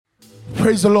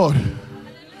Praise the Lord.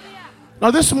 Now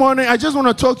this morning, I just want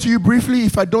to talk to you briefly,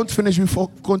 if I don't finish,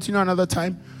 we'll continue another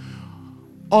time,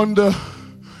 on the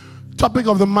topic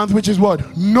of the month, which is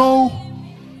what? No.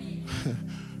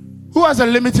 Who has a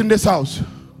limit in this house?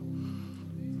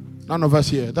 None of us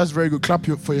here. That's very good. Clap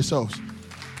for yourselves.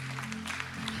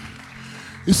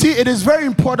 You see, it is very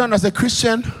important as a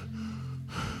Christian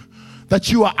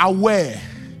that you are aware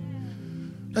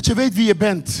that you weet wie je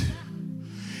bent.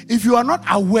 If you are not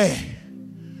aware,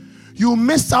 you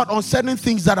miss out on certain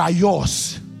things that are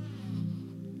yours.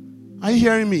 Are you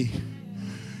hearing me?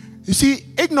 You see,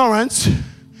 ignorance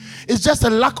is just a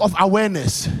lack of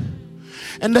awareness.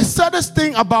 And the saddest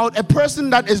thing about a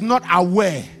person that is not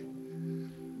aware,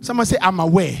 someone say, I'm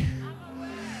aware.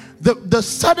 The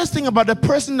saddest thing about a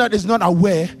person that is not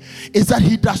aware is that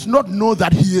he does not know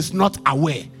that he is not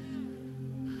aware.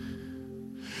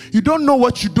 You don't know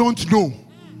what you don't know.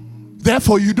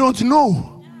 Therefore, you don't know.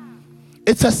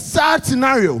 It's a sad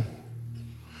scenario.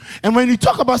 And when you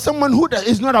talk about someone who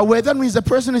is not aware, that means the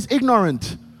person is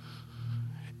ignorant.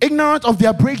 Ignorant of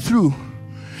their breakthrough.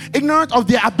 Ignorant of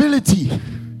their ability.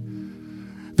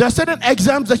 There are certain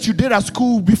exams that you did at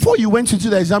school. Before you went into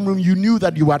the exam room, you knew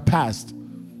that you had passed.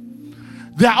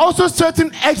 There are also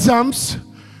certain exams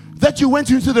that you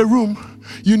went into the room,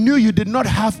 you knew you did not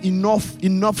have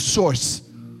enough source.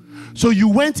 So you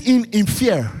went in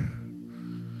fear.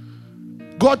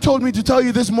 God told me to tell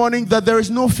you this morning that there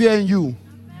is no fear in you.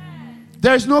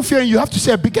 There is no fear in you. You have to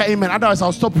say a bigger amen. Otherwise,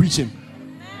 I'll stop preaching.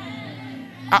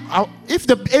 If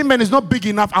the amen is not big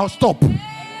enough, I'll stop.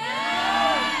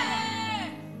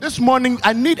 This morning,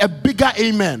 I need a bigger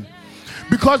amen.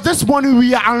 Because this morning,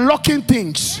 we are unlocking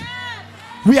things.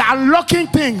 We are unlocking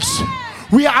things.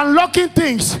 We are unlocking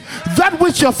things. That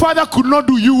which your father could not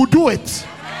do, you will do it.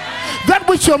 That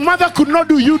which your mother could not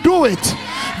do, you do it.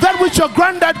 That which your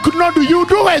granddad could not do, you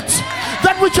do it.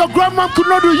 That which your grandma could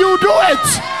not do, you do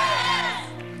it.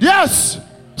 Yes.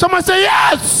 Someone say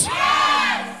yes.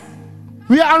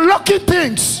 We are unlocking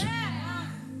things.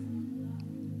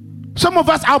 Some of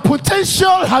us, our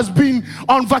potential has been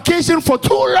on vacation for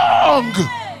too long.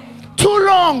 Too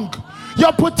long.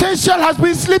 Your potential has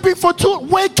been sleeping for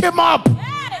wake him up.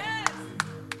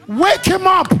 Wake him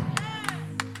up.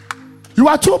 You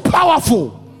are too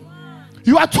powerful.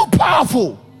 You are too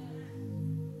powerful.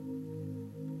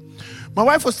 My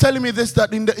wife was telling me this,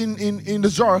 that in the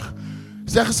zorg,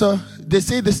 they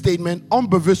say the statement,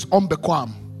 onbewust,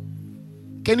 onbekwaam.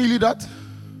 Can you read that?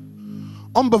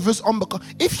 Onbewust, onbekwaam.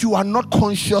 If you are not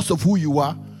conscious of who you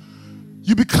are,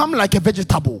 you become like a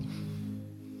vegetable.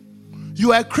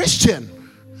 You are a Christian.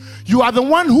 You are the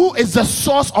one who is the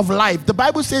source of life. The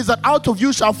Bible says that out of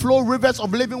you shall flow rivers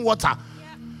of living water.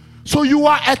 So you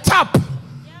are a tap.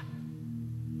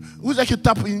 Who's like a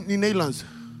tap in Nederlands?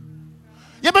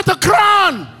 Je bent een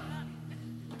kraan.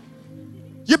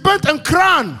 Je bent een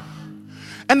kraan.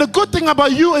 And the good thing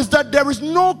about you is that there is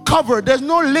no cover, there's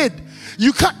no lid.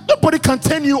 Nobody can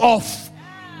turn you off.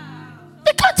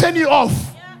 They can't turn you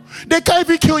off. They can't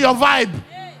even kill your vibe.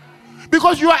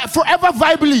 Because you are forever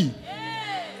vibely.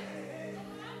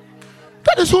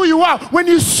 That is who you are. When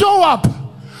you show up,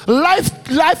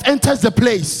 life enters the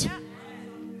place.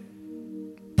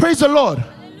 Praise the Lord.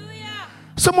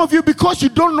 Some of you, because you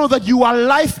don't know that you are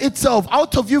life itself,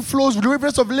 out of you flows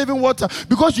rivers of living water,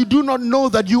 because you do not know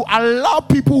that you allow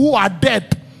people who are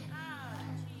dead.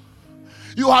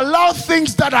 You allow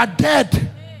things that are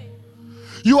dead.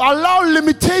 You allow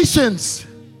limitations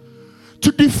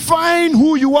to define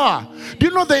who you are. Do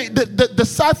you know the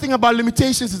sad thing about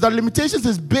limitations is that limitations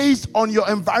is based on your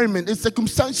environment. It's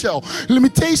circumstantial.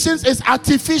 Limitations is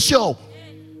artificial.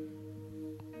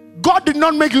 God did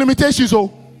not make limitations.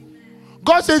 Oh,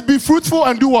 God says be fruitful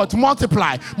and do what?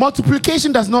 Multiply.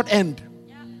 Multiplication does not end.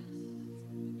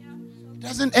 It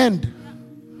doesn't end.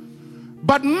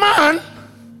 But man,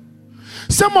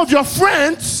 some of your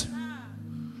friends,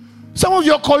 some of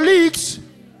your colleagues,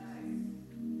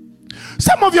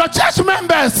 some of your church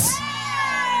members,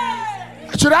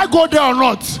 should I go there or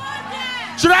not?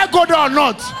 Should I go there or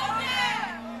not?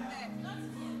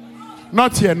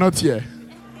 Not here, not here.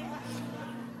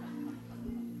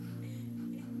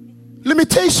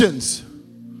 Limitations.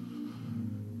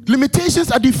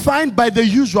 Limitations are defined by the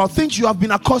usual things you have been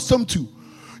accustomed to.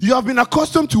 You have been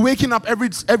accustomed to waking up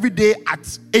every day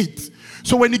at 8.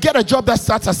 So when you get a job that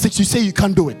starts at 6, you say you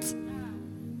can't do it.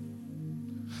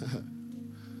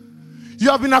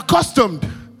 You have been accustomed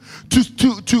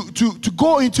to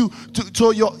go into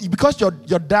because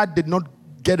your dad did not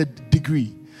get a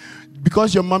degree,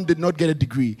 because your mom did not get a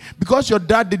degree, because your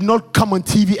dad did not come on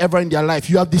TV ever in their life.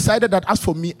 You have decided that as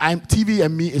for me, TV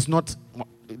and me is not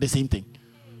the same thing.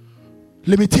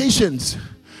 Limitations.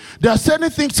 There are certain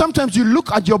things. Sometimes you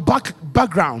look at your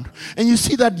background and you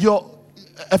see that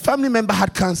a family member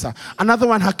had cancer, another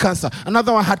one had cancer,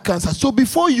 another one had cancer. So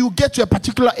before you get to a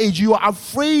particular age, you are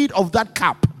afraid of that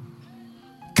cap.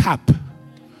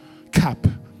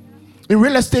 In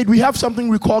real estate, we have something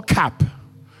we call cap.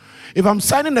 If I'm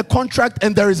signing a contract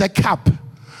and there is a cap,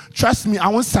 trust me, I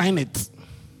won't sign it.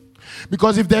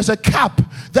 Because if there's a cap,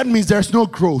 that means there's no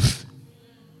growth.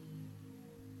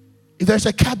 If there's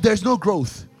a cap, there's no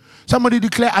growth. Somebody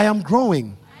declare, I am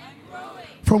growing.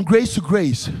 From grace to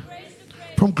grace.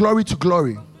 From glory to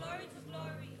glory.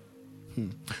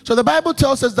 So the Bible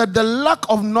tells us that the lack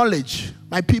of knowledge,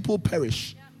 my people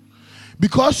perish.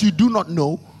 Because you do not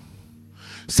know,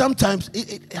 sometimes,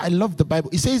 I love the Bible.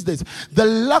 It says this, the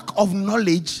lack of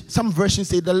knowledge, some versions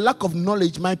say the lack of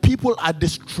knowledge, my people are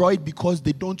destroyed because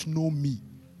they don't know me.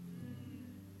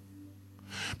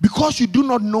 Because you do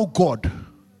not know God.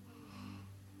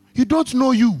 You don't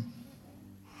know you.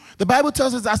 The Bible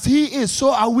tells us as he is,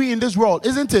 so are we in this world,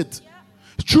 isn't it? Yeah.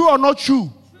 True or not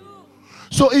true? True?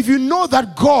 So if you know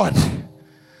that God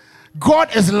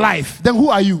is life, then who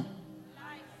are you?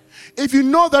 If you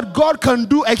know that God can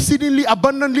do exceedingly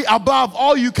abundantly above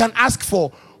all you can ask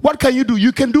for, what can you do?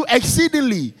 You can do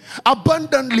exceedingly,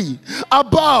 abundantly,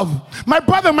 above. My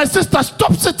brother, my sister,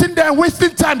 stop sitting there and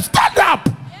wasting time. Stand up.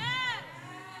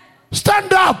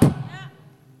 Stand up.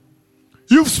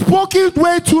 You've spoken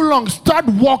way too long. Start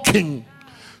walking.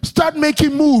 Start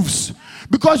making moves.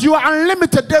 Because you are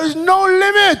unlimited. There is no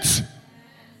limit.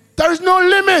 There is no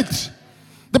limit.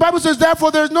 The Bible says,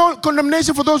 therefore, there is no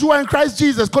condemnation for those who are in Christ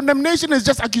Jesus. Condemnation is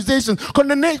just accusations.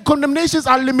 Condemnations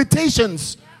are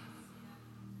limitations.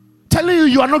 Telling you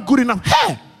you are not good enough.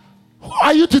 Hey, who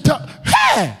are you to tell?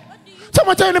 Hey,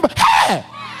 someone tell your neighbor, hey,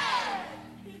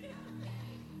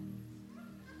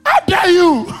 how dare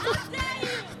you?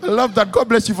 I love that. God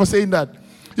bless you for saying that.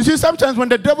 You see, sometimes when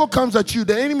the devil comes at you,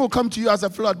 the enemy will come to you as a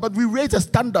flood, but we raise a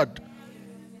standard.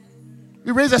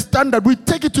 We raise a standard. We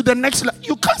take it to the next level.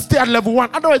 You can't stay at level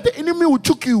 1. Otherwise, the enemy will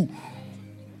choke you.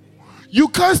 You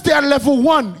can't stay at level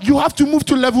 1. You have to move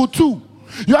to level 2.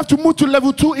 You have to move to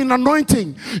level 2 in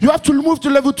anointing. You have to move to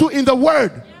level 2 in the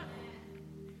word.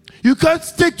 You can't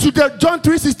stick to the John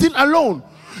 3:16 alone.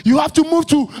 You have to move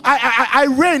to I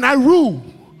reign, I rule.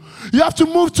 You have to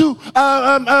move to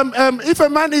if a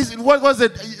man is, what was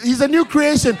it? He's a new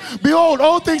creation. Behold,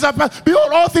 all things are past.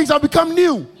 Behold, all things have become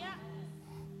new.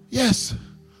 Yes.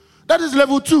 That is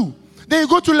level 2. Then you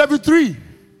go to level 3.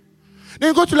 Then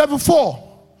you go to level 4.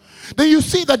 Then you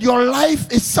see that your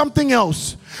life is something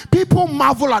else. People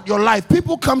marvel at your life.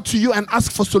 People come to you and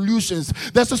ask for solutions.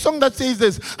 There's a song that says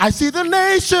this: I see the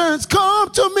nations come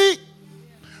to me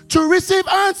to receive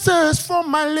answers from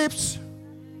my lips.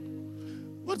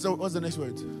 What's the next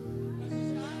word?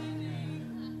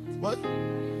 What?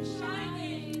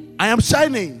 Shining. I am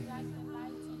shining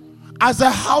as a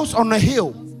house on a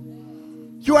hill.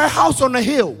 You are a house on a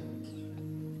hill.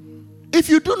 If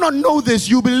you do not know this,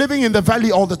 you'll be living in the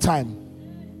valley all the time.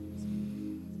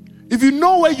 If you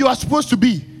know where you are supposed to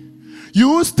be, you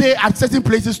won't stay at certain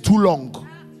places too long.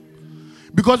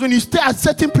 Because when you stay at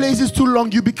certain places too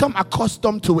long, you become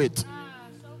accustomed to it.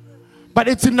 But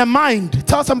it's in the mind.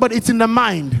 Tell somebody it's in the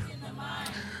mind.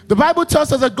 The Bible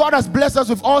tells us that God has blessed us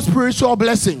with all spiritual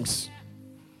blessings.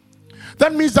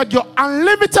 That means that your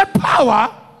unlimited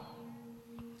power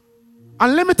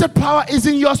is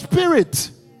in your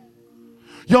spirit.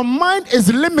 Your mind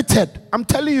is limited. I'm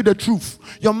telling you the truth.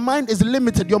 Your mind is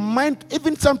limited. Your mind,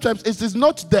 even sometimes, it is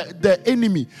not the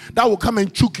enemy that will come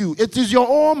and choke you. It is your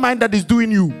own mind that is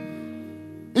doing you.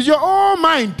 It's your own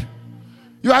mind.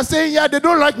 You are saying, yeah, they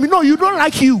don't like me. No, you don't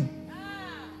like you.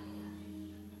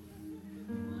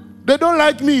 They don't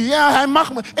like me. Yeah,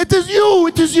 it is you.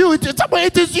 It is you.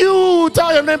 It is you.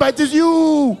 Tell your neighbor, it is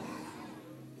you.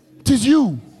 It is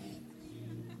you.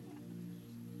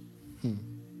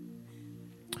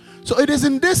 So it is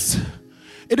in this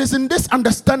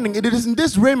understanding, it is in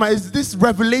this rhema, it's this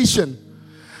revelation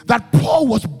that Paul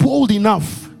was bold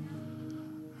enough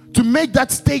to make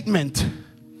that statement.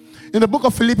 In the book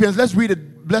of Philippians, let's read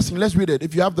it. Blessing, let's read it.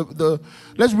 If you have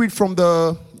let's read from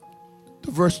the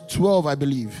verse 12, I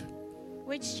believe.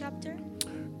 Which chapter?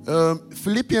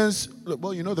 Philippians.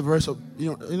 Well, you know the verse of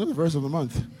the verse of the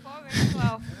month. 4 verse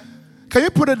 12. Can you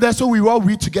put it there so we all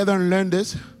read together and learn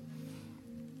this?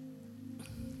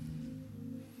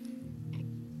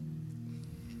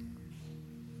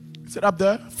 Is it up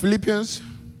there? Philippians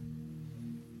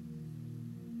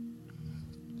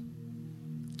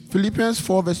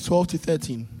 4 verse 12 to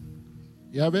 13.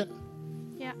 You have it?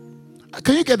 Yeah.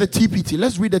 Can you get the TPT?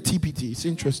 Let's read the TPT. It's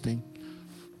interesting.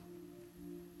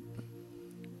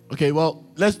 Okay, well,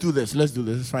 let's do this.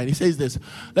 It's fine. He says this.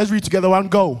 Let's read together. One,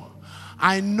 go.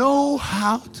 I know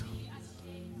how to.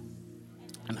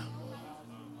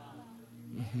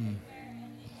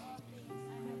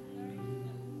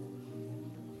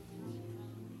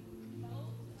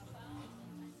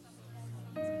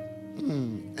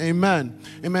 Amen.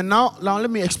 Amen. Now let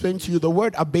me explain to you. The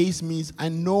word abase means I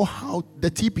know how.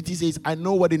 The TPT says I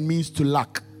know what it means to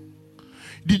lack.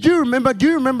 Do you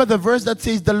remember the verse that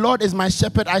says the Lord is my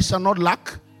shepherd, I shall not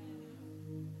lack?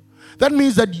 That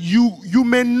means that you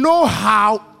may know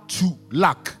how to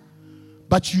lack,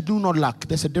 but you do not lack.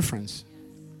 There's a difference.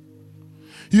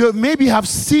 You maybe have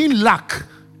seen lack.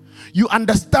 You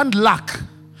understand lack.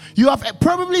 You have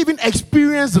probably even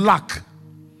experienced lack.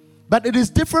 But it is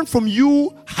different from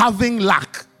you having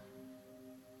lack.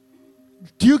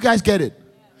 Do you guys get it?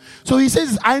 So he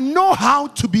says, I know how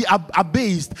to be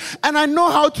abased and I know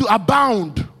how to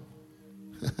abound.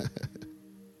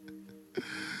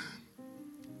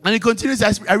 And he continues,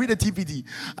 I read the TPT.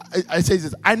 I say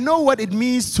this, I know what it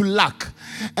means to lack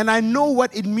and I know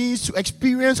what it means to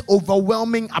experience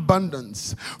overwhelming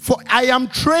abundance. For I am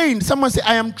trained, someone say,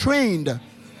 I am trained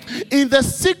in the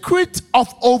secret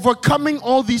of overcoming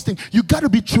all these things. You got to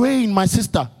be trained, my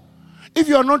sister. If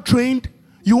you are not trained,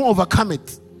 you won't overcome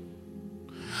it.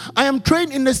 I am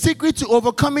trained in the secret to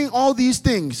overcoming all these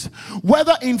things,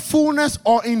 whether in fullness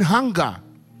or in hunger.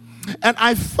 And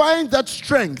I find that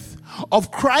strength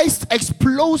of Christ's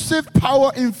explosive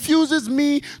power infuses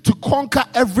me to conquer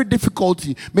every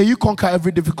difficulty. May you conquer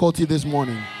every difficulty this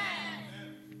morning.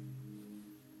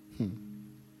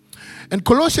 And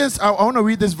Colossians, I want to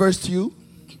read this verse to you.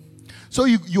 So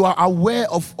you are aware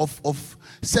of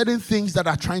certain things that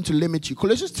are trying to limit you.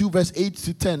 Colossians 2 verse 8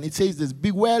 to 10. It says this.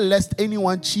 Beware lest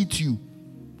anyone cheat you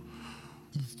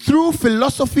through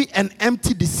philosophy and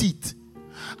empty deceit,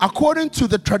 according to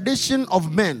the tradition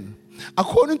of men,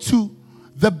 according to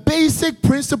the basic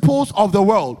principles of the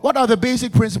world. What are the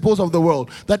basic principles of the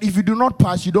world? That if you do not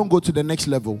pass, you don't go to the next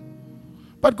level.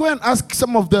 But go and ask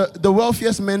some of the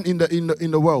wealthiest men in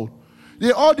the world.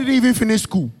 They all didn't even finish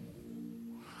school.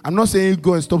 I'm not saying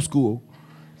go and stop school.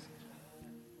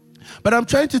 But I'm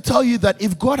trying to tell you that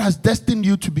if God has destined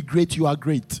you to be great, you are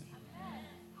great.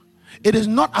 It is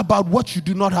not about what you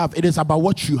do not have. It is about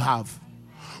what you have.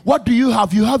 What do you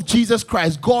have? You have Jesus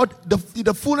Christ, God,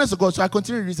 the fullness of God. So I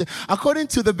continue to say, according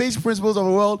to the basic principles of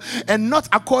the world and not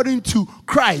according to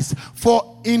Christ.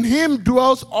 For in him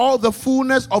dwells all the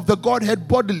fullness of the Godhead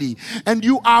bodily. And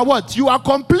you are what? You are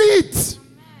complete.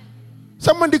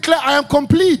 Someone declare, I am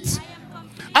complete.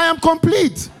 I am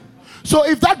complete. So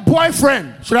if that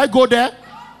boyfriend, should I go there?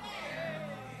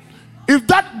 If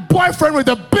that boyfriend with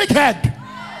a big head,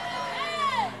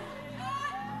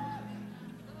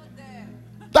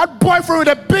 that boyfriend with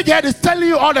a big head is telling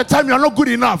you all the time you're not good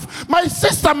enough. My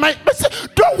sister,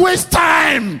 don't waste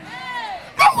time.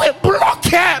 Don't wait, block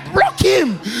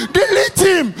him, delete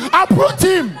him, uproot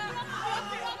him.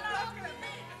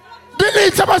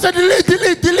 Delete, someone said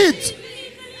delete.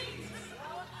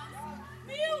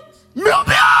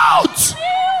 Mute.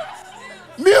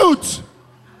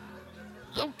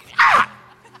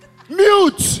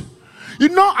 Mute. You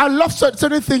know, I love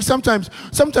certain things sometimes.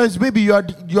 Sometimes maybe you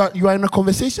are in a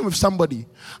conversation with somebody.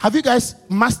 Have you guys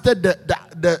mastered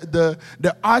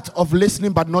the art of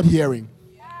listening but not hearing?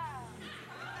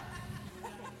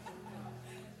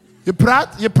 Je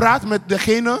praat met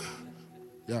degene.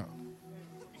 Ja.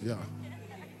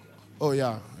 Oh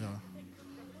ja.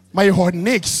 Maar je hoort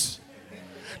niks.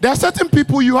 There are certain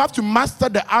people you have to master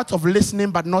the art of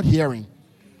listening but not hearing.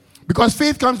 Because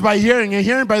faith comes by hearing and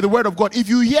hearing by the word of God. If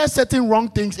you hear certain wrong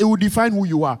things, it will define who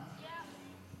you are.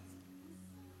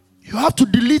 You have to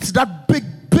delete that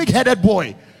big-headed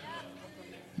boy.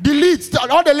 Delete.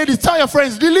 All the ladies, tell your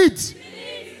friends, delete.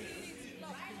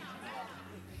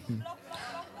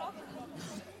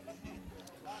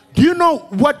 Do you know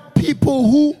what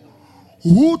people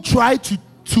who try to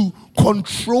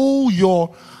control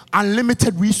your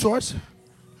unlimited resource?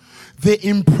 They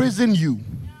imprison you.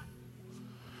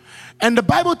 And the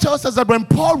Bible tells us that when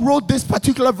Paul wrote this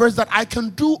particular verse, that I can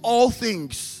do all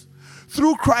things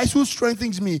through Christ who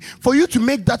strengthens me. For you to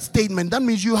make that statement, that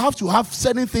means you have to have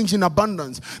certain things in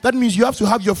abundance. That means you have to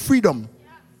have your freedom.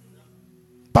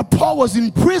 But Paul was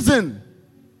in prison.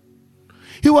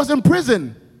 He was in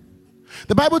prison.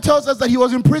 The Bible tells us that he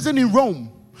was in prison in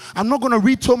Rome. I'm not going to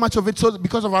read so much of it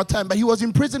because of our time, but he was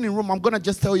in prison in Rome. I'm going to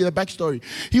just tell you the backstory.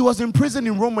 He was in prison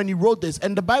in Rome when he wrote this.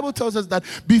 And the Bible tells us that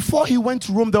before he went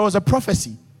to Rome, there was a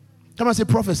prophecy. Come on, say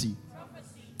prophecy.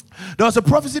 There was a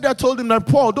prophecy that told him that,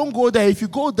 Paul, don't go there. If you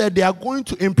go there, they are going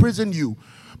to imprison you.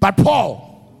 But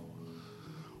Paul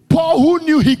Paul, who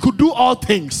knew he could do all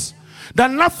things, that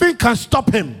nothing can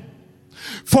stop him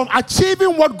from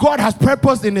achieving what God has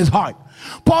purposed in his heart.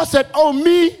 Paul said, oh,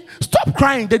 me, stop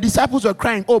crying. The disciples were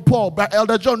crying. Oh, Paul, but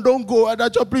Elder John, don't go. Elder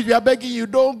John, please, we are begging you,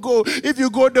 don't go. If you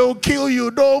go, they will kill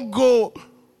you. Don't go.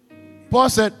 Paul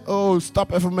said, oh,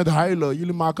 stop Ephraim Hailo, you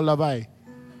mark Lavai.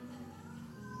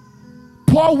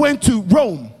 Paul went to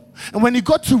Rome. And when he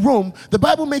got to Rome, the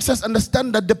Bible makes us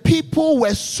understand that the people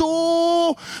were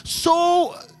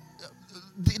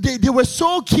they were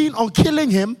so keen on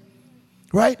killing him,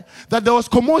 right, that there was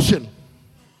commotion.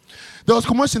 There was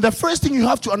commotion. The first thing you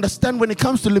have to understand when it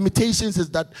comes to limitations is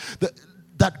that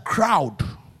that crowd.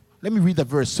 Let me read the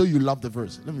verse so you love the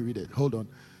verse. Let me read it. Hold on.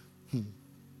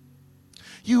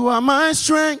 You are my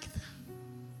strength,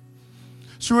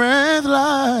 strength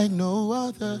like no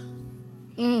other.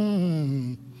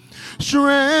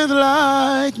 Strength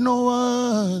like no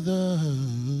other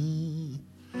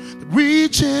that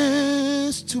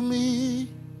reaches to me.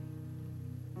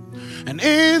 And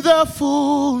in the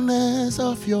fullness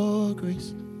of your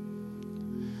grace,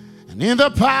 and in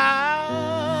the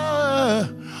power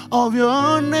of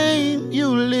your name, you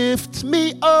lift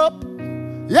me up.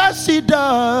 Yes, he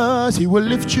does. He will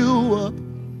lift you up.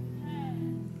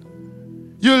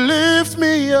 You lift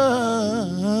me up.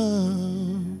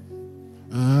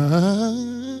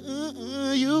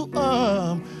 You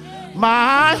are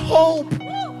my hope.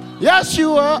 Yes,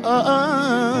 you are.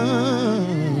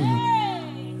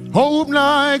 Hope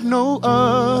like no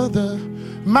other.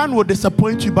 Man will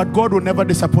disappoint you, but God will never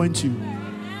disappoint you.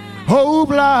 Hope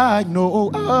like no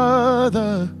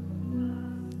other.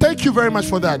 Thank you very much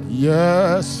for that.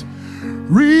 Yes.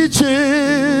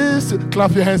 Reaches.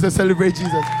 Clap your hands and celebrate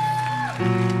Jesus.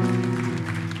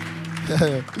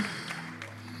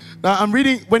 Now I'm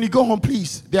reading. When you go home,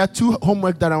 please, there are 2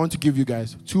 homework that I want to give you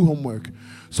guys. 2 homework.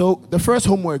 So the first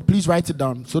homework, please write it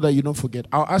down so that you don't forget.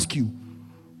 I'll ask you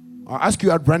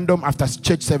at random after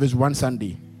church service one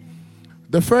Sunday.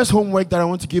 The first homework that I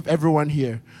want to give everyone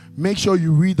here, make sure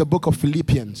you read the book of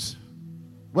Philippians.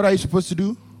 What are you supposed to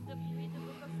do?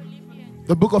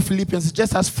 The book of Philippians. It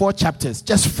just has 4 chapters.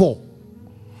 Just 4.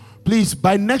 Please,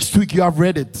 by next week you have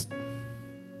read it.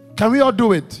 Can we all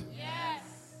do it?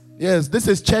 Yes, this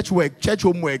is church work, church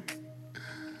homework.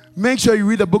 Make sure you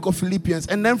read the book of Philippians.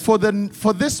 And then for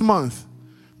this month,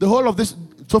 the whole of this,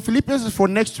 so Philippians is for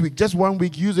next week, just 1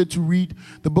 week. Use it to read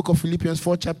the book of Philippians,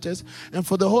 4 chapters. And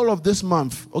for the whole of this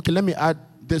month, okay, let me add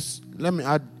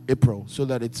April so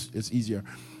that it's easier.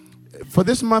 For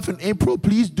this month in April,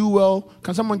 please do well.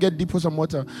 Can someone get deep for some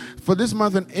water? For this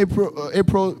month in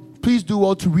April, please do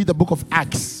well to read the book of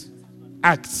Acts.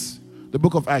 Acts, the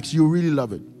book of Acts. You'll really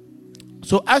love it.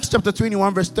 So Acts chapter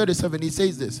 21 verse 37, he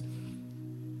says this.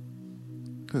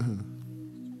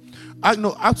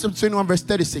 Acts chapter 21 verse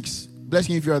 36. Bless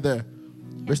you if you are there.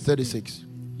 Verse 36.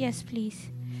 Yes, please.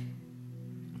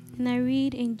 And I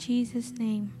read in Jesus'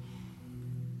 name.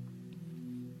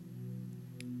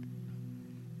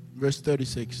 Verse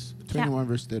 36. 21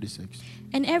 verse 36.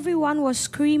 And everyone was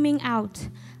screaming out,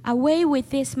 away with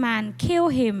this man, kill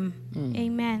him.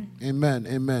 Amen. Amen.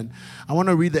 Amen. I want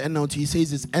to read the NLT. He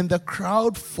says this, and the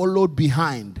crowd followed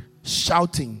behind,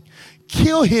 shouting,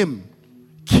 kill him,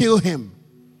 kill him,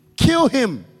 kill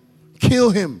him, kill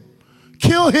him,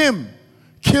 kill him,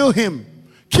 kill him,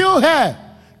 kill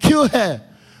her, kill her.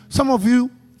 Some of you,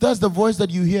 that's the voice that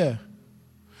you hear.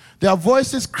 Their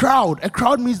voice is crowd. A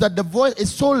crowd means that the voice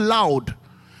is so loud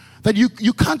that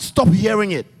you can't stop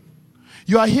hearing it.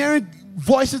 You are hearing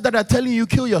voices that are telling you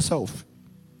kill yourself.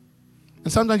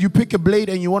 And sometimes you pick a blade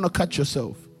and you want to cut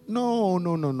yourself. No.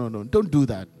 Don't do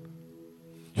that.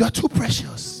 You are too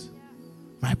precious.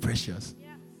 My precious.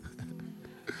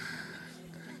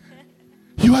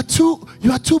 You are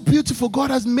too beautiful.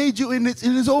 God has made you in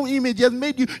his own image. He has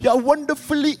made you. You are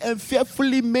wonderfully and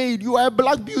fearfully made. You are a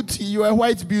black beauty. You are a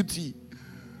white beauty.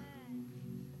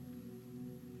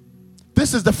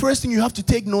 This is the first thing you have to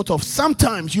take note of.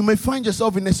 Sometimes you may find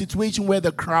yourself in a situation where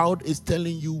the crowd is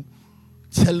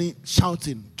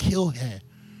shouting, kill her,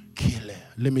 kill her.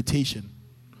 Limitation.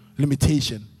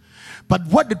 But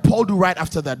what did Paul do right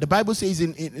after that? The Bible says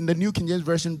in the New King James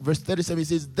Version, verse 37, it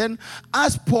says, then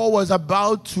as Paul was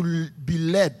about to be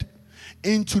led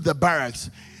into the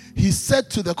barracks, he said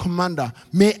to the commander,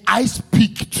 may I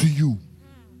speak to you?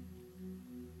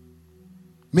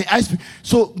 May I speak?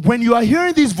 So when you are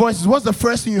hearing these voices, what's the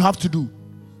first thing you have to do?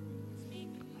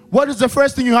 What is the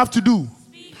first thing you have to do?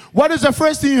 What is the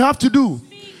first thing you have to do?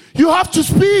 You have to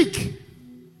speak.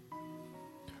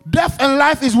 Death and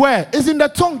life is where? It's in the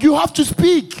tongue. You have to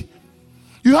speak.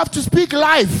 You have to speak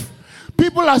life.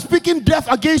 People are speaking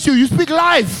death against you. You speak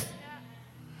life.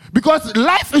 Because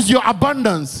life is your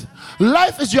abundance.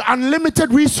 Life is your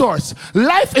unlimited resource.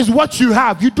 Life is what you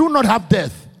have. You do not have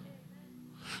death.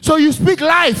 So you speak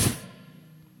life.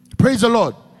 Praise the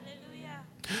Lord.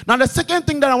 Hallelujah. Now the second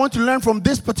thing that I want to learn from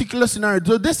this particular scenario,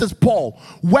 so this is Paul,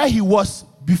 where he was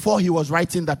before he was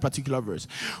writing that particular verse.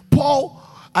 Paul,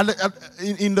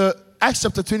 in the Acts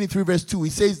chapter 23 verse 2, he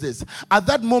says this: at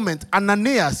that moment,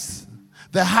 Ananias,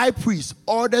 the high priest,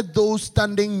 ordered those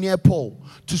standing near Paul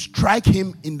to strike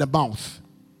him in the mouth.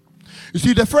 You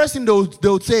see, the first thing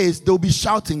they'll say is they'll be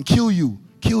shouting, kill you,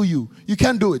 kill you. You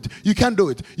can't do it. You can't do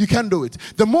it. You can't do it.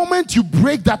 The moment you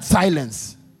break that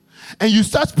silence and you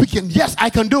start speaking, yes, I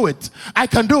can do it. I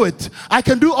can do it. I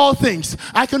can do all things.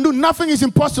 I can do, nothing is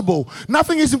impossible.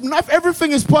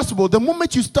 Everything is possible. The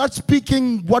moment you start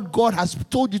speaking what God has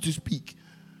told you to speak,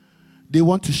 they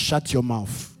want to shut your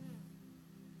mouth.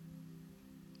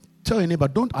 Tell your neighbor,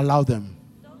 don't allow them.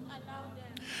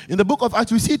 In the book of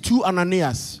Acts, we see two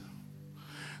Ananias.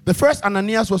 The first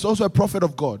Ananias was also a prophet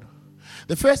of God.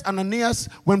 The first Ananias,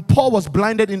 when Paul was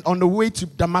blinded on the way to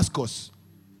Damascus.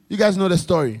 You guys know the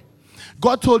story.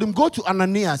 God told him, go to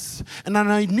Ananias, and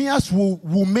Ananias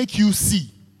will make you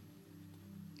see.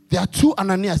 There are two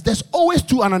Ananias. There's always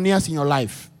two Ananias in your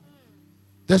life.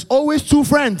 There's always two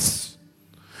friends.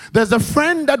 There's a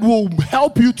friend that will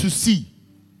help you to see.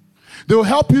 They will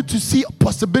help you to see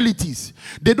possibilities.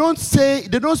 They don't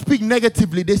speak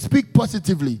negatively, they speak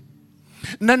positively.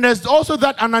 And then there's also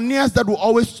that Ananias that will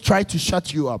always try to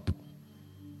shut you up.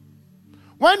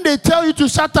 When they tell you to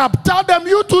shut up, tell them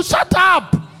you to shut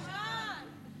up.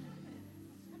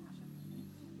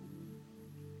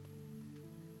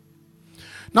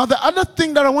 Now the other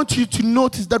thing that I want you to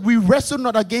notice, that we wrestle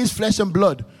not against flesh and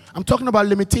blood. I'm talking about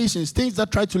limitations, things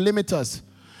that try to limit us.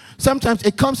 Sometimes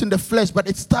it comes in the flesh, but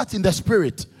it starts in the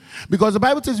spirit. Because the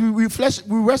Bible says we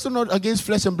wrestle not against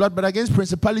flesh and blood, but against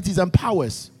principalities and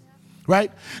powers.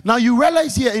 Right? Now you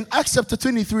realize here in Acts chapter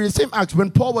 23, the same Acts, when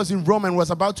Paul was in Rome and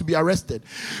was about to be arrested,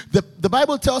 the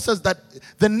Bible tells us that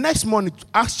the next morning,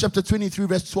 Acts chapter 23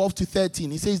 verse 12 to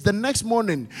 13, it says, the next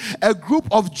morning a group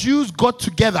of Jews got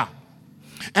together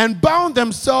and bound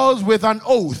themselves with an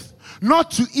oath not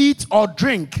to eat or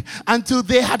drink until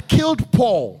they had killed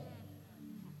Paul.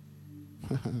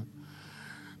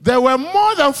 There were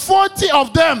more than 40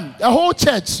 of them, a whole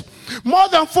church, more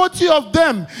than 40 of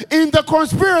them in the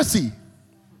conspiracy.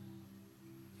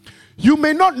 You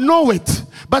may not know it,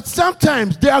 but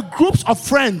sometimes there are groups of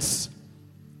friends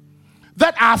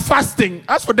that are fasting.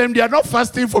 As for them, they are not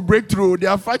fasting for breakthrough, they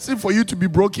are fasting for you to be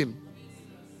broken.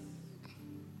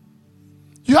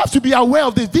 You have to be aware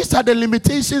of this. These are the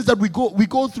limitations that we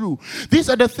go through. These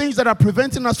are the things that are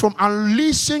preventing us from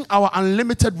unleashing our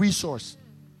unlimited resource.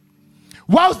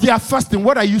 Whilst they are fasting,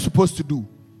 what are you supposed to do?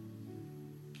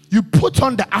 You put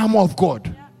on the armor of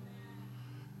God.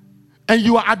 And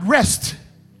you are at rest.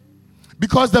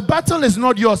 Because the battle is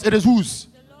not yours, it is whose?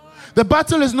 The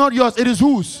battle is not yours, it is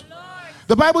whose?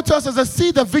 The Bible tells us to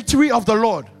see the victory of the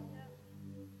Lord.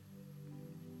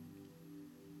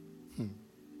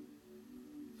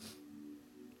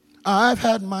 I've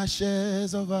had my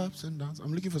shares of ups and downs.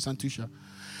 I'm looking for Santusha.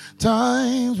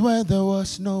 Times where there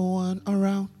was no one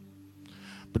around.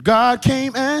 But God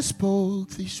came and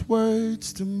spoke these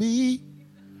words to me.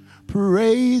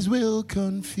 Praise will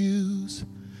confuse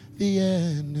the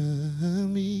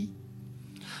enemy.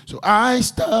 So I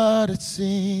started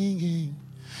singing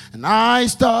and I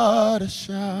started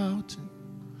shouting.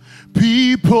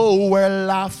 People were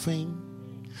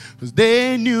laughing because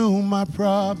they knew my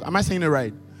problems. Am I saying it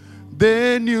right?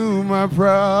 They knew my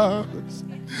problems.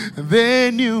 They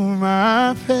knew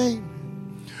my pain.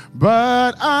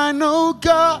 But I know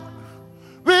God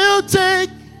will take.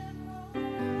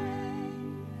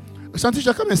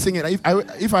 Santisha, come and sing it.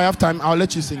 If I have time, I'll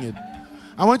let you sing it.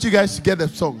 I want you guys to get the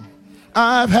song.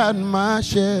 I've had my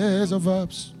shares of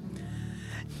ups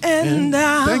and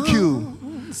downs. Thank you.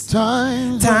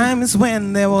 Times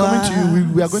when there was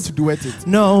we are going to duet it.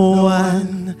 No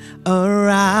one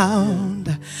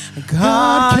around.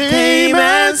 God came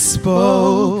and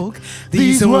spoke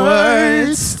these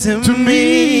words to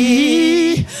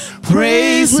me.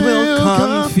 Praise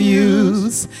will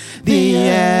confuse the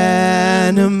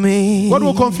enemy. What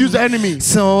will confuse the enemy?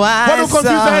 So what will confuse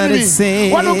the enemy?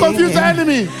 Singing. What will confuse the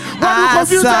enemy? What will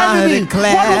confuse the enemy?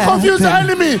 What will confuse the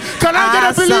enemy? Can I get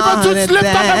a believer to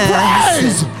lift up a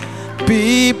praise?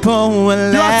 People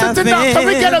were laughing. Can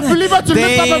we get a believer to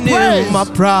lift up a praise? They knew my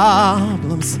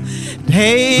problems.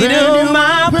 They knew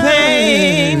my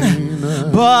pain.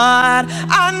 But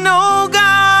I know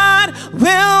God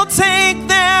will take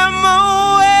them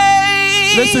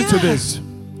away. Listen to this.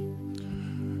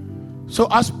 So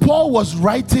as Paul was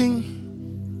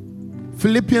writing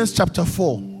Philippians chapter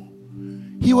 4,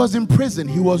 he was in prison.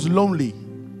 He was lonely.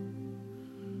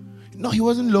 No, he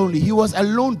wasn't lonely. He was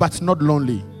alone but not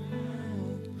lonely.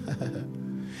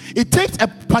 It takes a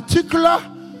particular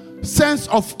sense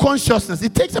of consciousness.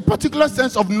 It takes a particular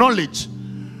sense of knowledge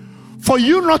for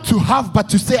you not to have but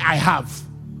to say I have.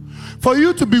 For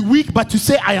you to be weak but to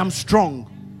say I am strong.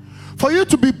 For you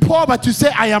to be poor but to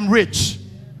say I am rich.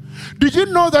 Did you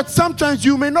know that sometimes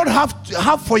you may not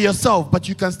have for yourself, but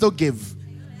you can still give?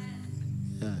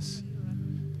 Yes.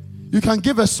 You can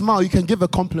give a smile. You can give a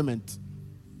compliment.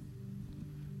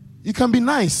 You can be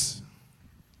nice.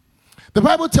 The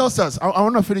Bible tells us, I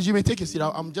want to finish. You may take a seat.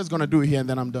 I'm just going to do it here and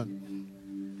then I'm done.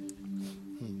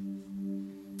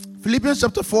 Philippians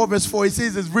chapter 4 verse 4, it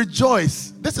says,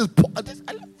 rejoice. This is Paul.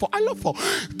 I love Paul.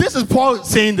 This is Paul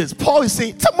saying this. Paul is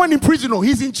saying, someone in prison,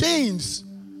 he's in chains.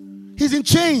 He's in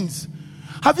chains.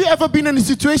 Have you ever been in a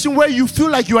situation where you feel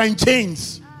like you are in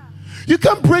chains? You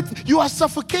can't breathe. You are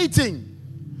suffocating.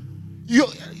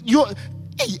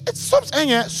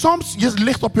 Soms je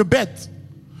ligt op je bed.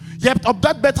 Je hebt op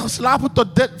dat bed geslapen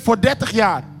voor 30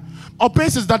 jaar.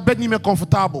 Opeens is dat bed niet meer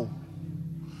comfortabel.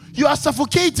 You are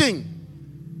suffocating.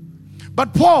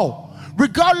 But Paul,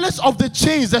 regardless of the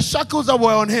chains, the shackles that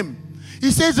were on him,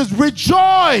 he says,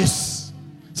 rejoice.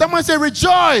 Someone say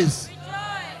rejoice.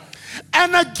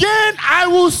 And again, I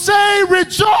will say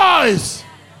rejoice.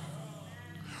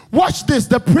 Watch this.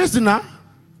 The prisoner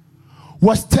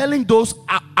was telling those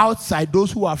outside,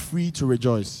 those who are free, to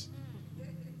rejoice.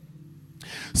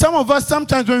 Some of us,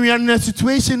 sometimes when we are in a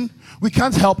situation, we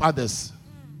can't help others.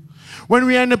 When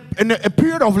we are in a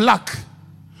period of lack.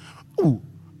 Oh,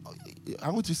 I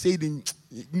want to say it in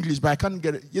English, but I can't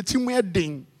get it.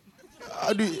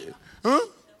 Huh?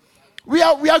 We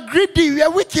are greedy. We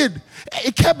are wicked.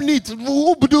 It kept neat.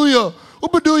 Ubuduya.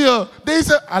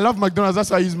 I love McDonald's.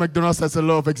 That's why I use McDonald's as a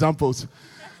lot of examples.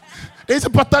 Deze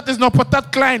patat is nog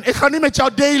patat klein. Ik ga niet met jou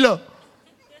delen.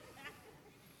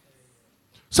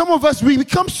 Some of us, we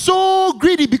become so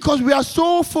greedy because we are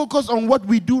so focused on what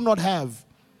we do not have.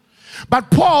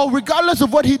 But Paul, regardless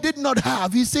of what he did not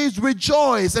have, he says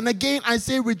rejoice. And again, I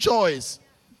say rejoice.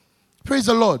 Praise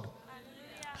the Lord.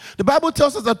 The Bible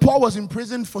tells us that Paul was in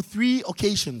prison for 3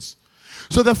 occasions.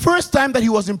 So the first time that he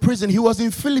was in prison, he was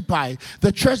in Philippi,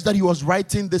 the church that he was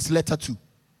writing this letter to.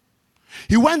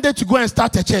 He went there to go and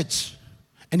start a church,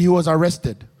 and he was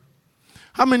arrested.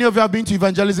 How many of you have been to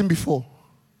evangelism before?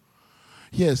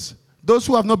 Yes. Those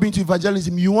who have not been to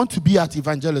evangelism, you want to be at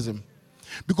evangelism.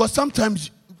 Because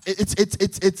sometimes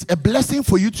it's a blessing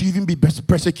for you to even be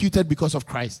persecuted because of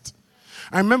Christ.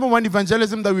 I remember one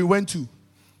evangelism that we went to.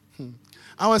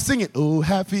 I was singing, oh,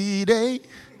 happy day.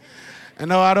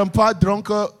 And I had a paar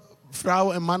dronken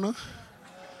vrouwen en mannen.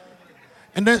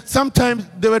 And then sometimes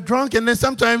they were drunk, and then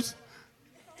sometimes,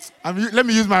 let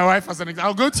me use my wife as an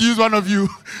example. I'm going to use one of you.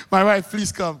 My wife,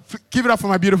 please come. Give it up for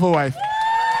my beautiful wife.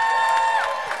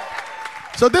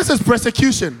 So this is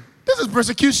persecution. This is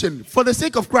persecution for the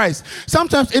sake of Christ.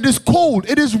 Sometimes it is cold.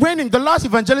 It is raining. The last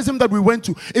evangelism that we went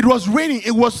to, it was raining.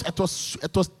 It was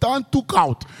done took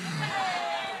out.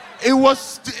 It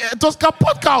was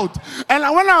kapot out. And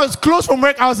when I was close from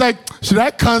work, I was like, should I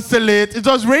cancel it? It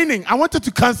was raining. I wanted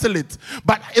to cancel it.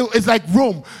 But it's like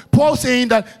Rome. Paul saying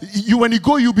that when you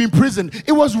go, you'll be in prison.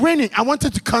 It was raining. I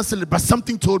wanted to cancel it, but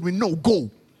something told me, no, go.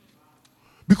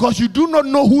 Because you do not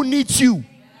know who needs you.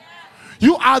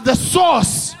 You are the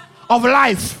source of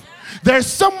life. There's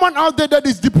someone out there that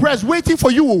is depressed, waiting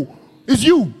for you. It's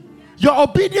you. Your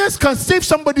obedience can save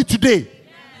somebody today.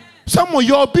 Someone,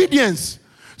 your obedience.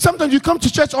 Sometimes you come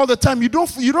to church all the time. You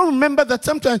don't remember that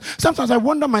sometimes I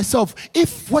wonder myself,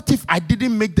 what if I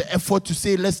didn't make the effort to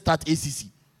say, let's start ACC?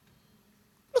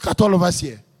 Look at all of us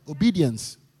here.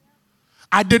 Obedience.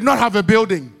 I did not have a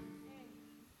building.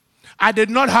 I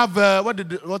did not have,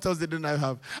 what else didn't I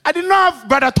have? I did not have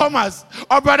Brother Thomas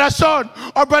or Brother Sean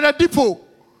or Brother Dippo.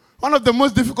 One of the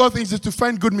most difficult things is to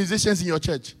find good musicians in your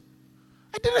church.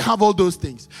 I didn't have all those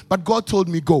things. But God told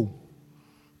me, go.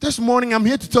 This morning, I'm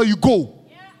here to tell you, go.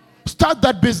 Start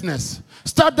that business.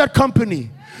 Start that company.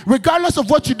 Regardless of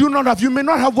what you do not have, you may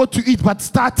not have what to eat, but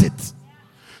start it.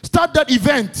 Start that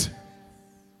event.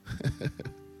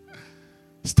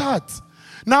 Start.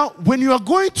 Now, when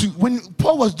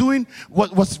Paul was doing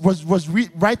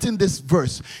writing this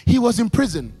verse, he was in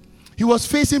prison. He was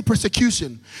facing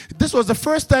persecution. This was the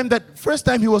first time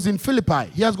he was in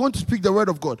Philippi. He was going to speak the word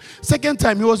of God. Second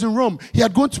time, he was in Rome. He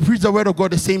had gone to preach the word of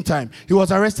God the same time. He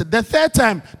was arrested. The third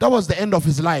time, that was the end of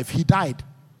his life. He died.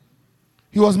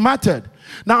 He was martyred.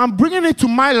 Now I'm bringing it to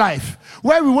my life,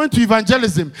 where we went to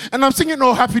evangelism, and I'm singing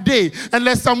 "Oh Happy Day," and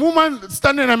there's some woman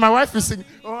standing, and my wife is singing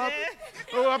 "Oh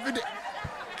Happy Day."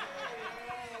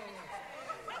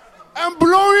 I'm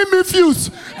blowing me fuse.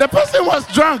 The person was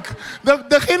drunk.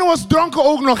 Degene was dronken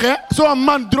ook nog, hè? Zo'n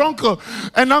man dronken.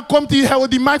 En dan komt hij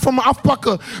die mic van me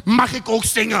afpakken. Mag ik ook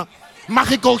zingen?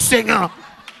 Mag ik ook zingen?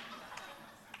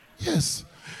 Yes.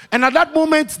 And at that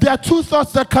moment, there are two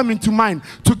thoughts that come into mind: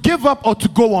 to give up or to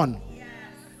go on.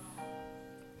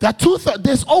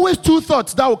 There's always two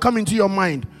thoughts that will come into your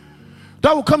mind.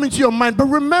 That will come into your mind. But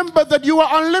remember that you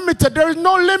are unlimited. There is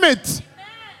no limit.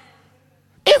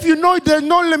 If you know there's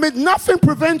no limit, nothing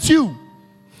prevents you.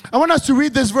 I want us to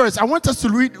read this verse. I want us to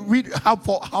read how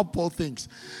Paul thinks.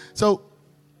 So,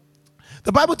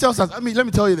 the Bible tells us, let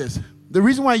me tell you this. The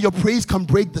reason why your praise can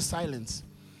break the silence.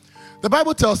 The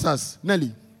Bible tells us,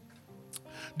 Nelly,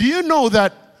 do you know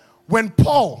that when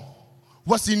Paul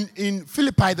was in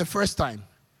Philippi the first time,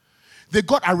 they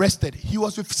got arrested. He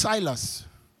was with Silas.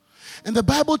 And the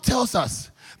Bible tells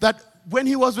us that when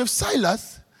he was with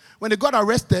Silas, when they got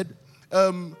arrested,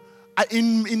 in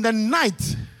the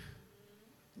night,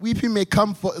 weeping may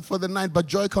come for the night, but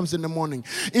joy comes in the morning.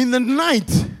 In the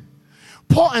night,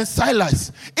 Paul and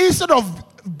Silas, instead of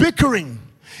bickering,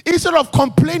 instead of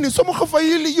complaining,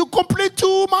 you complain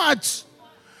too much.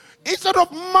 Instead of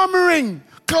murmuring,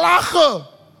 klagen.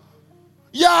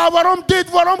 Ja, waarom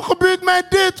gebeurt mij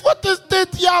dit? Wat is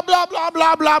dit? Ja, blah, blah,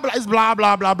 blah, blah, blah. It's blah,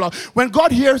 blah, blah, blah. When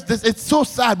God hears this, it's so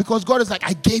sad because God is like,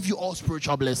 I gave you all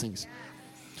spiritual blessings.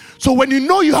 So when you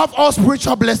know you have all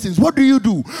spiritual blessings, what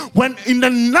do? When in the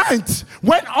night,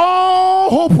 when all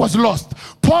hope was lost,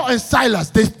 Paul and Silas,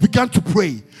 they began to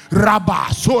pray.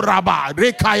 Rabba, Soraba,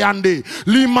 Rekayande,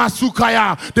 Lima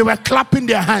Sukaya. They were clapping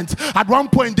their hands. At one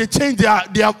point, they changed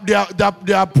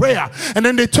their prayer, and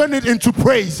then they turned it into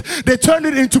praise. They turned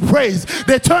it into praise.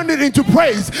 They turned it into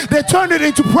praise. They turned it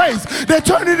into praise. They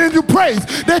turned it into praise.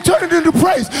 They turned it into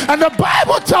praise. And the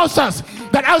Bible tells us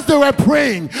that as they were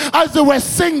praying, as they were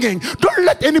singing, don't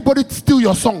let anybody steal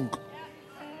your song.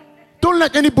 Don't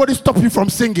let anybody stop you from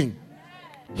singing.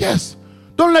 Yes.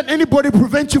 Don't let anybody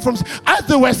prevent you from. As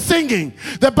they were singing,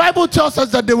 the Bible tells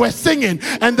us that they were singing,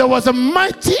 and there was a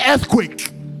mighty earthquake.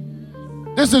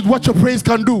 This is what your praise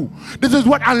can do. This is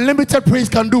what unlimited praise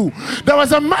can do. There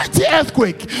was a mighty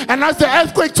earthquake, and as the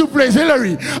earthquake took place,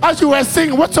 Hillary, as you were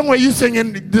singing, what song were you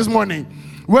singing this morning?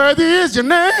 Worthy is your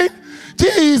name,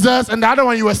 Jesus, and the other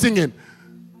one you were singing.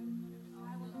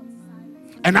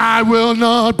 And I will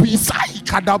not be silent.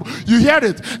 You hear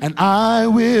it? And I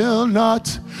will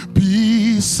not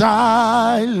be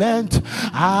silent.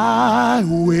 I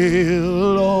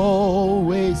will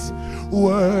always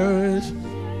worship.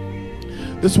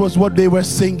 This was what they were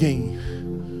singing.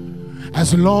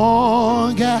 As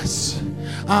long as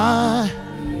the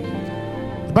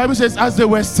Bible says, as they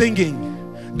were singing,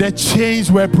 their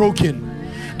chains were broken.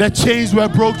 The chains were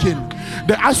broken.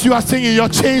 As you are singing, your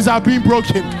chains are being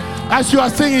broken. As you are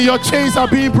singing, your chains are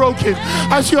being broken.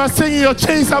 As you are singing, your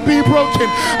chains are being broken.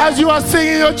 As you are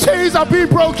singing, your chains are being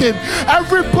broken.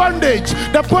 Every bondage,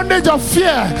 the bondage of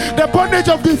fear, the bondage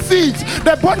of defeat,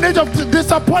 the bondage of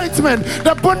disappointment,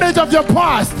 the bondage of your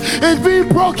past is being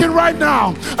broken right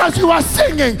now. As you are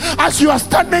singing, as you are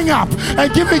standing up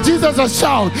and giving Jesus a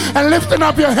shout and lifting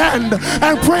up your hand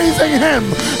and praising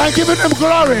Him and giving Him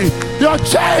glory, your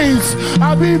chains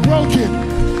are being broken.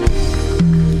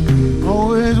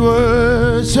 Always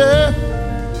worship.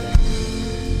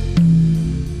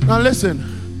 Now listen,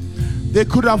 they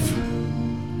could have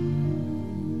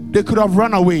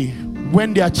run away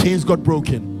when their chains got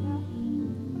broken.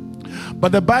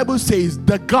 But the Bible says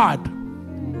that God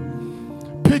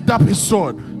picked up his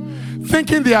sword,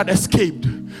 thinking they had escaped.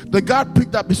 The God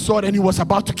picked up his sword and he was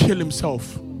about to kill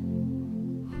himself.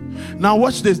 Now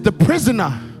watch this. The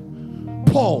prisoner,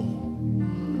 Paul,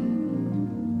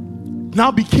 now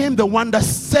became the one that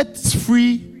sets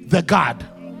free the guard.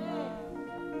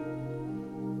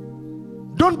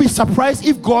 Don't be surprised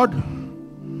if God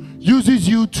uses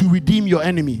you to redeem your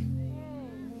enemy.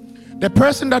 The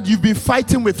person that you've been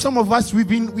fighting with, some of us,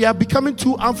 we are becoming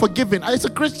too unforgiving. As a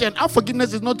Christian,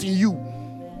 unforgiveness is not in you.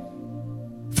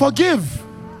 Forgive.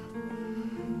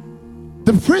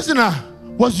 The prisoner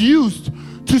was used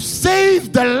to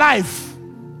save the life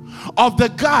of the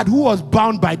guard who was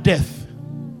bound by death.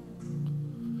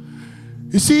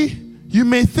 You see, you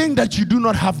may think that you do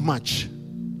not have much,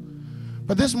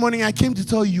 but this morning I came to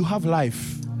tell you, you have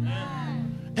life.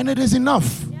 And it is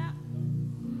enough.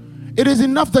 It is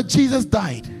enough that Jesus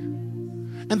died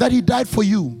and that He died for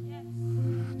you.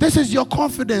 This is your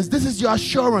confidence. This is your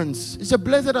assurance. It's a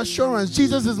blessed assurance.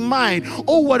 Jesus is mine.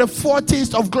 Oh, what a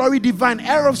foretaste of glory divine,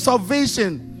 heir of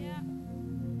salvation.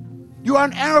 You are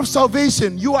an heir of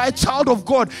salvation. You are a child of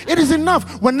God. It is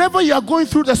enough. Whenever you are going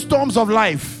through the storms of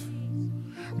life,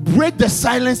 break the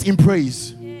silence in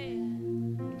praise.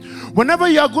 Whenever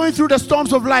you are going through the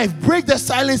storms of life, break the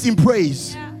silence in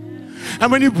praise.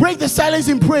 And when you break the silence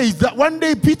in praise, that one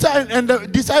day Peter and the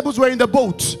disciples were in the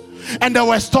boat and there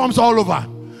were storms all over.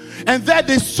 And there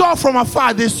they saw from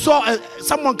afar, they saw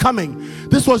someone coming.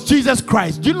 This was Jesus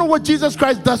Christ. Do you know what Jesus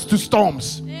Christ does to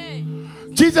storms?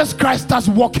 Jesus Christ starts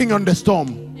walking on the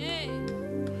storm.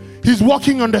 He's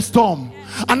walking on the storm.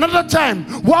 Another time,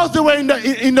 whilst they were in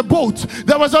the boat,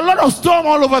 there was a lot of storm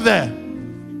all over there.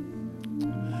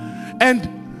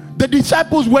 And the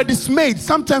disciples were dismayed.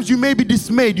 Sometimes you may be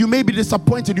dismayed, you may be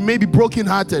disappointed, you may be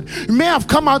brokenhearted. You may have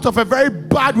come out of a very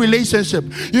bad relationship.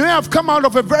 You may have come out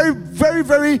of a very, very,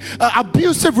 very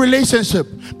abusive relationship,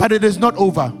 but it is not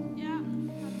over.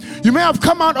 You may have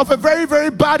come out of a very,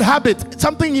 very bad habit,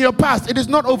 something in your past. It is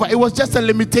not over. It was just a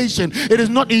limitation. It is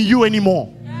not in you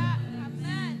anymore.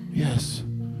 Yes.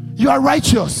 You are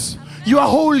righteous. You are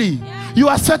holy. You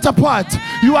are set apart.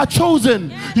 You are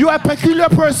chosen. You are a peculiar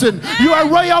person. You are a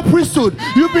royal priesthood.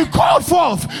 You've been called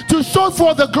forth to show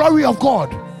forth the glory of God.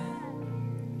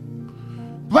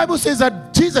 The Bible says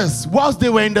that Jesus, whilst they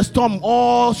were in the storm,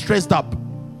 all stressed up,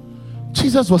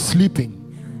 Jesus was sleeping.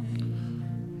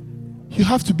 You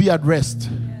have to be at rest.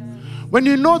 When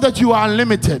you know that you are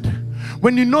unlimited,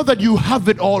 when you know that you have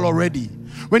it all already,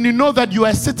 when you know that you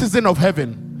are a citizen of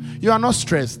heaven, you are not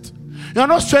stressed. You are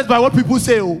not stressed by what people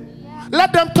say. Oh,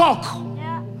 let them talk.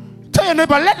 Tell your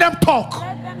neighbor, let them talk.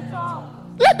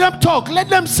 Let them talk. Let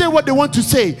them say what they want to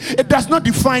say. It does not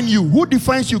define you. Who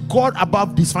defines you? God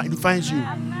above defines you.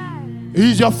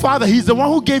 He's your father. He's the one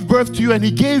who gave birth to you and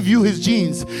he gave you his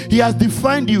genes. He has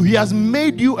defined you. He has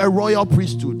made you a royal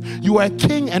priesthood. You are a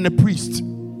king and a priest.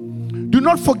 Do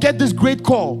not forget this great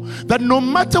call that no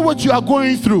matter what you are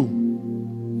going through,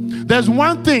 there's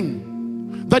one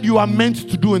thing that you are meant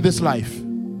to do in this life.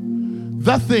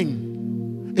 That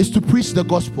thing is to preach the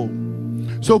gospel.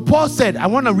 So Paul said, I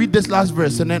want to read this last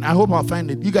verse and then I hope I'll find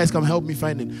it. You guys can help me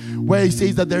find it. Where he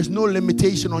says that there's no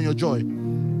limitation on your joy.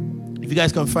 If you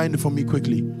guys can find it for me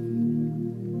quickly.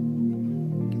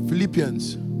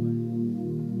 Philippians.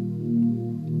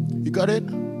 You got it?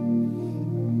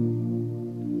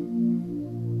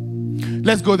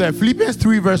 Let's go there. Philippians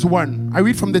 3 verse 1. I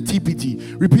read from the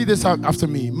TPT. Repeat this out after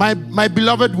me. My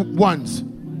beloved ones.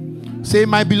 Say,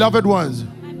 my beloved ones.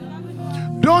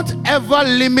 Don't ever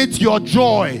limit your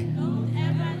joy.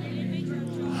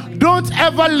 Don't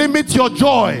ever limit your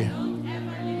joy.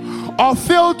 Or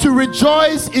fail to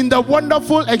rejoice in the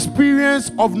wonderful experience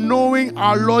of knowing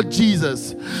our Lord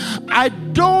Jesus. I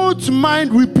don't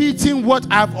mind repeating what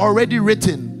I've already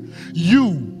written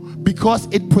you, because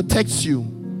it protects you.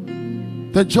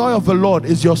 The joy of the Lord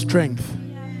is your strength.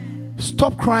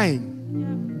 Stop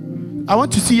crying. I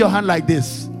want to see your hand like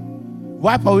this.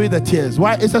 Wipe away the tears.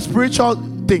 Why? It's a spiritual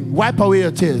thing. Wipe away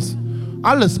your tears.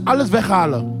 Alles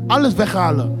weghalen. Alles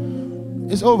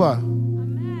weghalen. It's over.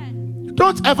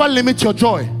 Don't ever limit your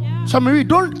joy. Shamarie,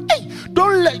 don't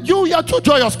let you're too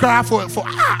joyous cry for look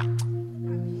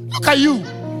at you.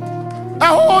 I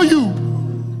hold you.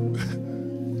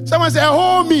 Someone say, I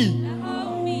hold me.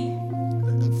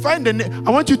 Find I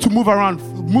want you to move around.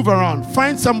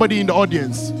 Find somebody in the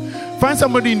audience.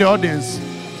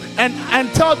 And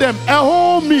tell them,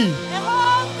 hold me.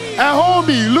 Hold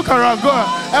me. Look around. Go on.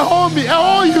 Hold me.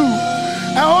 Hold you.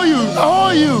 Hold you.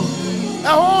 Hold you.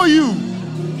 Hold you.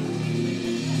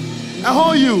 I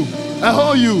hold you. I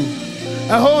hold you.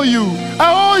 I hold you. I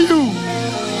hold you.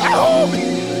 I hold me.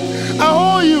 I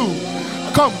hold you.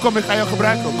 Kom, ik ga je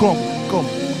gebruiken. Kom.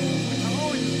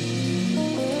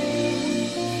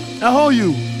 I hold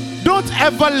you. Don't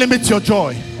ever limit your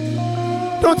joy.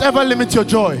 Don't ever limit your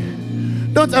joy.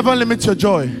 Don't ever limit your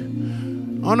joy.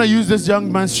 I want to use this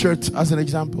young man's shirt as an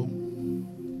example.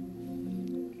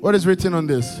 What is written on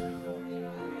this?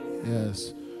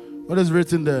 Yes. What is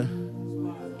written there?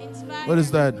 What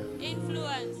is that?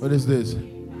 Influence. What is this?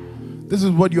 This is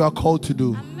what you are called to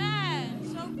do.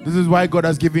 Amen. This is why God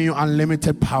has given you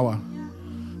unlimited power.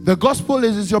 The gospel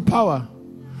is your power.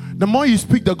 The more you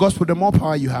speak the gospel, the more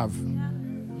power you have.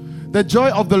 The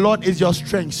joy of the Lord is your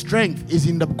strength. Strength is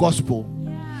in the gospel.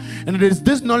 And it is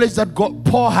this knowledge that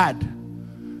Paul had,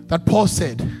 that Paul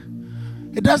said,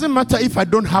 it doesn't matter if I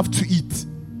don't have to eat.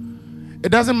 It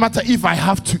doesn't matter if I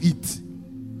have to eat.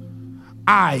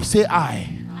 I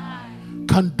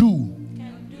can do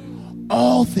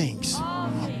all things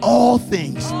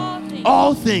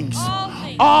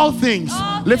All things.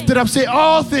 Lift it up. Say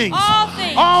all things. All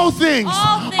things. All things.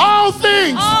 All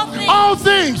things. All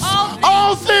things.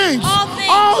 All things.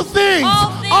 All things.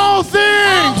 All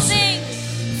things.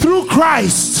 Through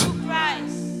Christ,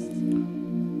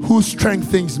 who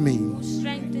strengthens me.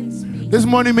 This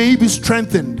morning, may you be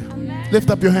strengthened. Lift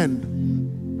up your hand.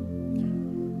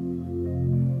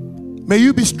 May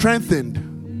you be strengthened.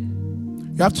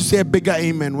 You have to say a bigger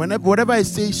amen. Whatever I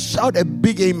say, shout a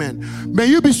big amen. May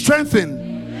you be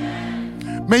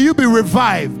strengthened. May you be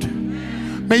revived.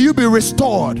 May you be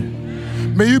restored.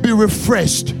 May you be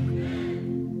refreshed.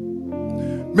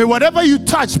 May whatever you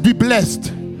touch be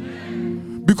blessed,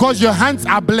 because your hands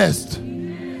are blessed.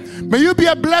 May you be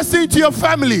a blessing to your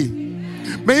family.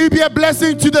 May you be a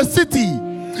blessing to the city.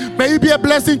 May you be a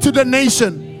blessing to the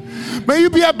nation. May you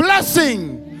be a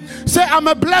blessing. Say, I'm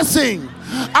a blessing.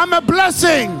 I'm a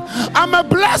blessing. I'm a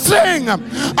blessing.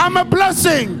 I'm a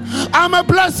blessing. I'm a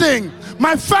blessing.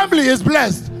 My family is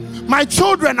blessed. My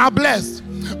children are blessed.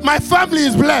 My family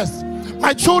is blessed.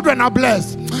 My children are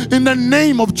blessed. In the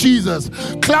name of Jesus.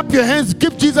 Clap your hands.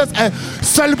 Give Jesus a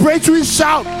celebratory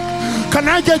shout. Can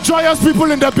I get joyous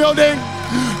people in the building?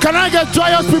 Can I get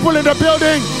joyous people in the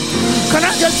building? Can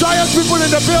I get joyous people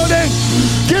in the building?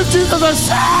 Give Jesus a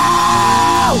shout.